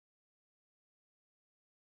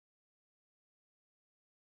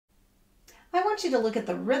I want you to look at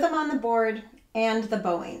the rhythm on the board and the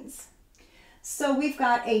bowings. So we've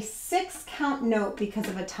got a 6-count note because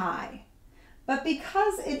of a tie. But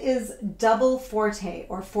because it is double forte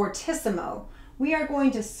or fortissimo, we are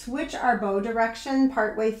going to switch our bow direction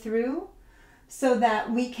partway through so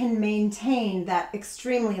that we can maintain that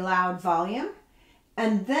extremely loud volume.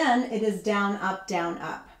 And then it is down, up, down,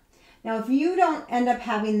 up. Now, if you don't end up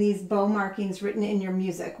having these bow markings written in your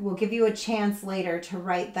music, we'll give you a chance later to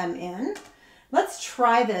write them in. Let's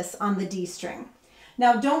try this on the D string.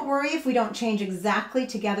 Now, don't worry if we don't change exactly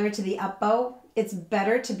together to the up bow. It's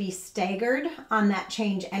better to be staggered on that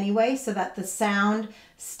change anyway so that the sound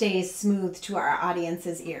stays smooth to our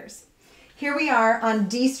audience's ears. Here we are on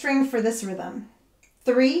D string for this rhythm.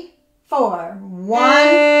 3, 4. 1, 2,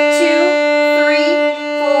 3,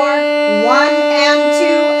 4. 1 and 2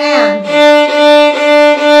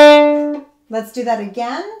 and. Let's do that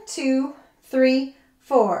again. 2, 3,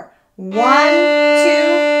 4. 1, 2, 3,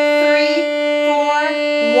 4.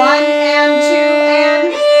 1 and 2 and.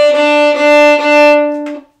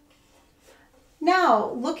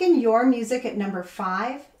 Now look in your music at number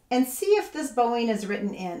 5 and see if this bowing is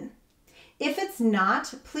written in. If it's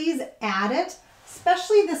not, please add it,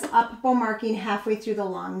 especially this up bow marking halfway through the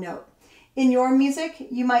long note. In your music,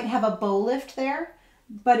 you might have a bow lift there,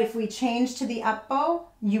 but if we change to the up bow,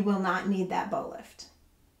 you will not need that bow lift.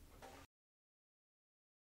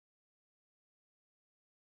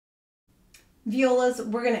 Violas,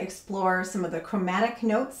 we're going to explore some of the chromatic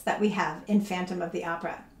notes that we have in Phantom of the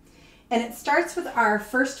Opera. And it starts with our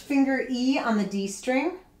first finger E on the D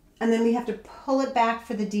string, and then we have to pull it back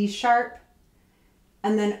for the D sharp,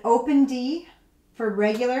 and then open D for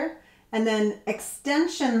regular, and then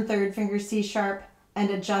extension third finger C sharp and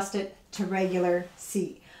adjust it to regular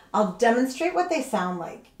C. I'll demonstrate what they sound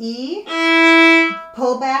like. E,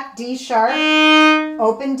 pull back D sharp,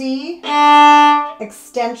 open D,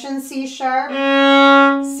 extension C sharp,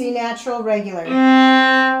 C natural, regular.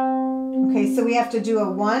 Okay, so we have to do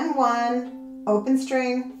a 1, 1, open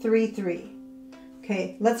string, 3, 3.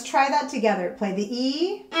 Okay, let's try that together. Play the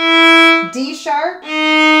E, D sharp,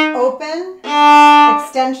 open,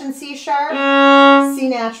 extension C sharp, C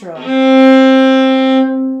natural.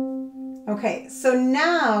 Okay, so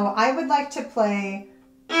now I would like to play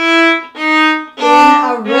in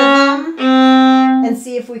a rhythm and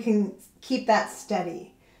see if we can keep that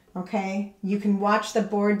steady. Okay, you can watch the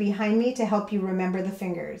board behind me to help you remember the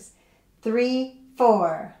fingers. 3,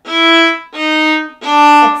 4.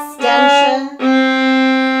 Extension.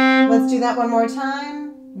 Let's do that one more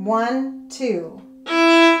time. 1, 2.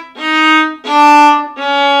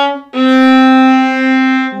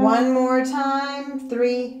 One more time.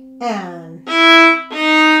 3 and.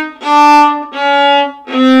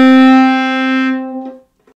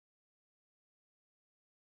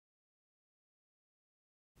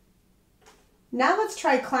 Now let's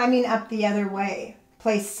try climbing up the other way.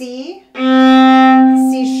 Play C,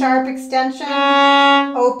 C sharp extension,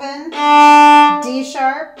 open, D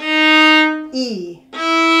sharp, E.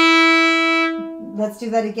 Let's do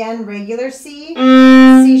that again. Regular C,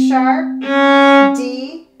 C sharp,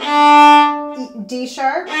 D, D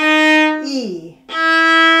sharp, E.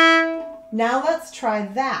 Now let's try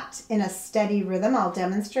that in a steady rhythm. I'll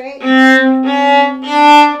demonstrate.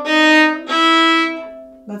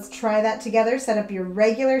 Let's try that together. Set up your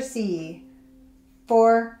regular C.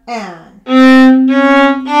 4 and.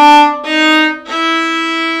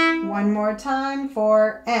 One more time.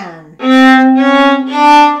 4 and.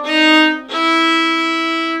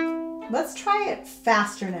 Let's try it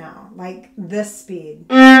faster now, like this speed.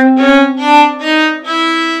 So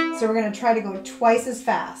we're going to try to go twice as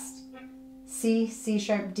fast. C, C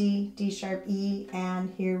sharp, D, D sharp, E,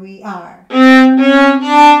 and here we are.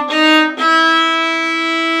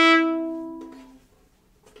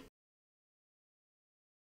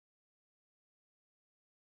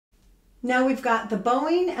 Now we've got the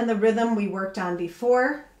bowing and the rhythm we worked on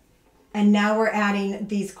before, and now we're adding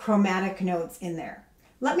these chromatic notes in there.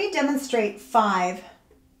 Let me demonstrate 5.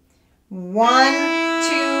 1,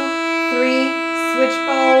 2, 3, switch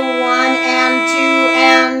bow, 1 and 2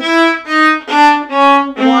 and.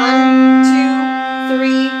 1, 2,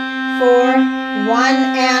 3, 4, 1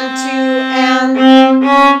 and 2 and.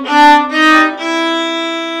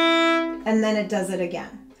 And then it does it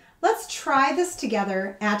again. Let's try this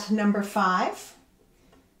together at number 5.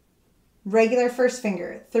 Regular first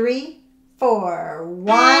finger. 3, 4. 1,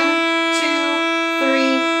 2,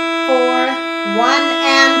 3, 4. 1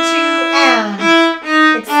 and 2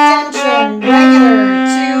 and. Extension. Regular.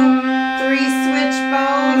 2, 3. Switch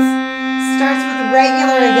bows. Starts with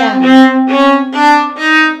regular again. 1,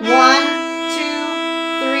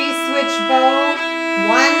 2, 3. Switch bows.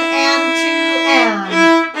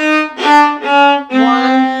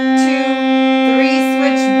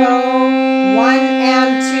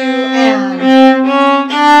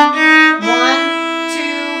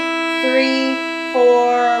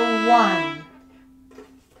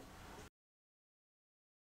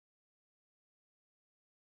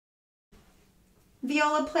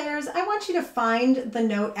 viola players, I want you to find the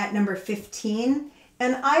note at number 15,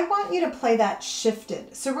 and I want you to play that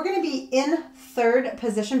shifted. So we're going to be in third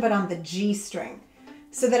position, but on the G string,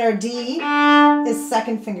 so that our D is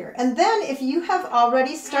second finger. And then if you have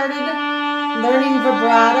already started learning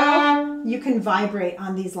vibrato, you can vibrate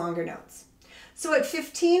on these longer notes. So at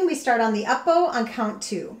 15, we start on the up bow on count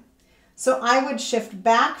 2. So I would shift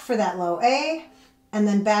back for that low A, and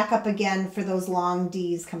then back up again for those long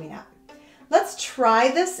Ds coming up. Let's try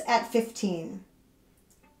this at 15.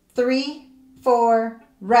 3, 4,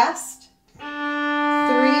 rest. 3, 4, 1,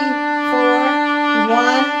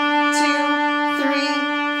 2, 3,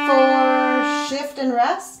 4, shift and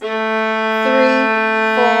rest. 3, 4,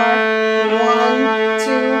 1,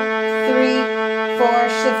 2, 3, 4,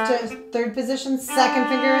 shift to third position, second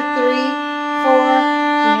finger, 3, 4,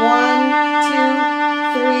 1, 2,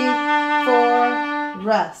 3, 4,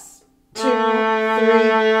 rest. 2, 3, 4.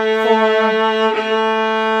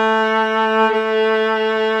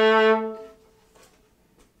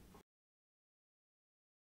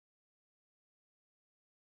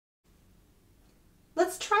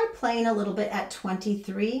 Let's try playing a little bit at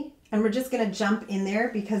 23, and we're just going to jump in there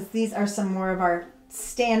because these are some more of our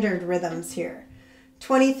standard rhythms here.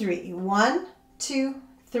 23, 1, 2,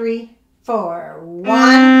 3, 4,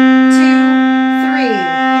 1, 2, 3.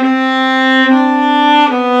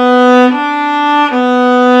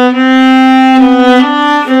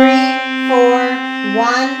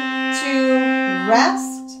 1, 2,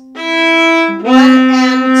 rest. 1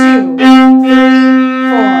 and 2, 3,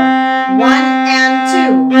 4. 1 and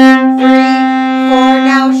 2, 3, 4.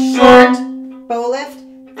 Now short bow lift.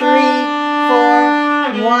 3, 4.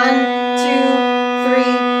 1, 2,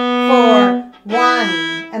 3, 4. 1.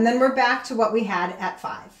 And then we're back to what we had at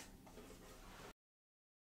 5.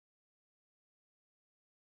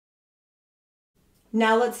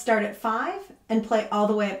 Now let's start at 5 and play all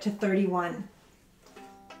the way up to 31.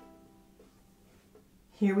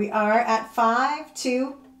 Here we are at 5,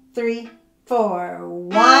 2, 3, 4.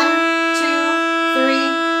 1, 2, 3,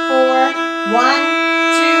 4. 1,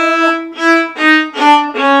 2.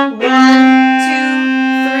 1, 2,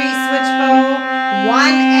 3, switch bow.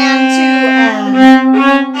 1 and 2 and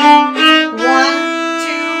 1,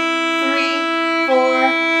 2, 3, 4.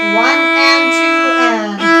 1 and 2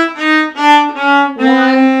 and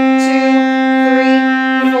 1, 2, 3,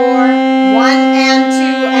 4. 1 and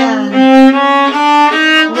 2 and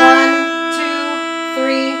 1, 2,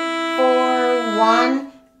 3, 4.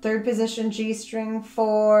 1. Third position G string,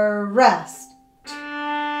 4, rest. 3, 4.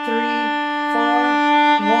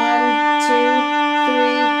 1, 2,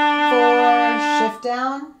 3, 4. Shift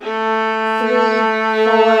down. 3,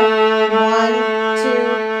 4. 1, 2,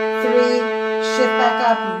 3. Shift back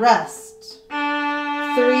up. Rest. 3,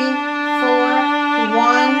 4.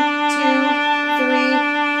 1, 2, 3,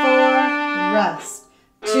 4. Rest.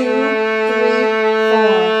 2, 3,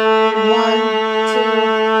 4. 1, 2.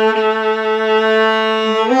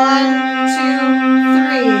 1, 2,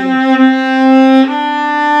 3.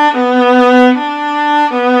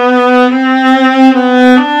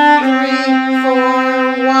 3, 4.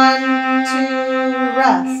 1, 2.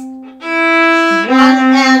 Rest. 1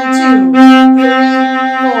 and 2. 3,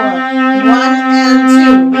 4. 1 and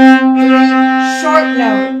 2. 3. Short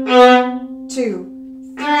note. 2,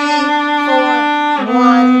 3, 4.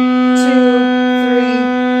 1,